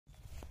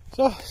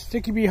So,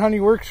 Sticky Bee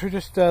Honey Works. We're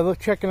just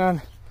checking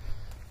on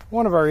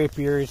one of our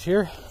apiaries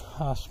here,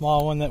 a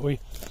small one that we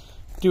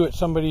do at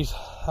somebody's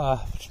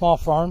small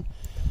farm.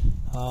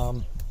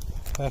 In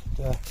fact,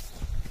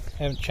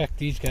 haven't checked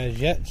these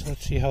guys yet, so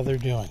let's see how they're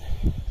doing.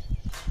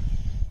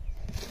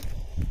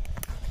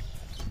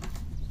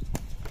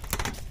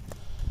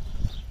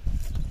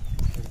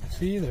 As you can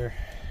see, they're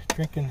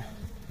drinking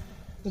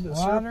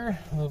water,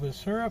 a little bit of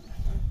syrup.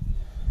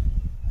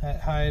 That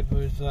hive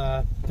was,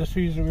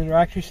 these are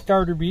actually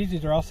starter bees.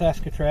 These are all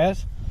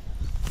Saskatraz.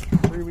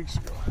 3 weeks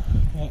ago.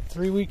 Yeah,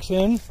 3 weeks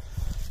in.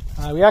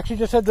 We actually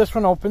just had this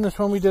one open. This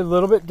one we did a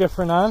little bit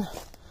different on.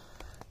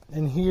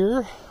 And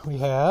here we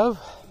have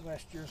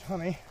Last year's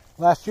honey.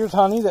 Last year's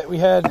honey that we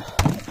had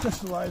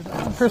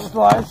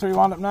crystallized, so we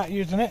wound up not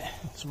using it.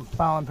 Some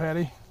pollen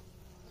patty.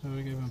 So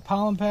we gave them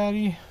pollen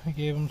patty. We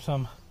gave them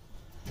some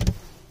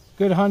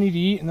good honey to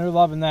eat, and they're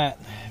loving that.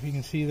 If you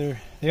can see,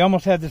 they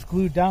almost had this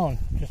glued down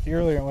just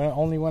earlier.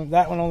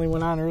 That one only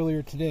went on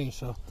earlier today.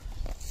 So.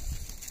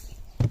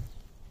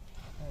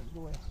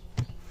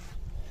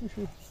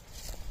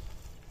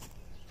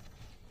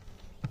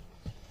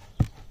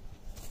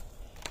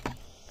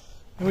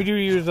 And we do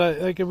use,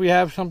 like if we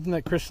have something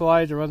that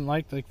crystallized or wasn't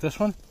like this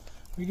one,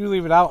 we do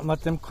leave it out and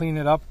let them clean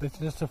it up. It's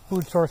just a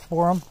food source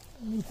for them.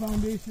 New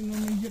foundation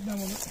when we get done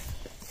with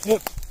it.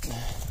 Yep.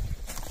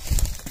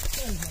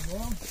 There's my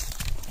dog.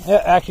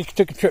 Yeah, actually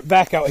took a trip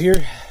back out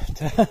here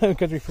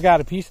because we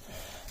forgot a piece.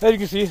 As you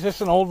can see, this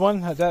is an old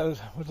one that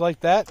was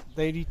like that.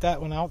 They'd eat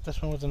that one out.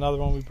 This one was another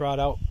one we brought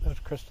out that was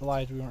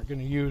crystallized we weren't going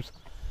to use.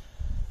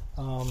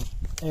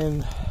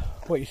 And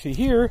what you see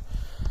here,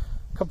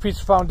 a couple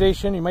pieces of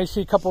foundation. You might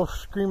see a couple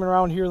screaming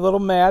around here a little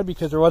mad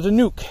because there was a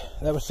nuke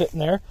that was sitting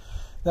there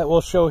that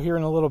we'll show here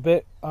in a little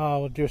bit.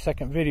 We'll do a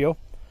second video.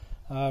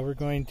 We're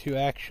going to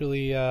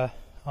actually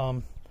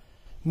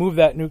move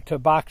that nuke to a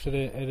box at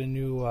a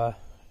new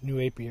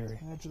apiary.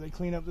 After they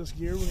clean up this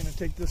gear, we're going to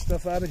take this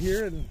stuff out of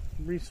here and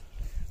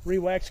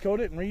re-wax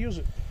coat it and reuse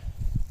it.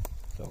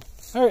 So,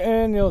 all right,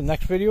 and the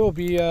next video will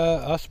be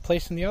us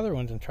placing the other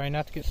ones and trying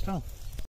not to get stung.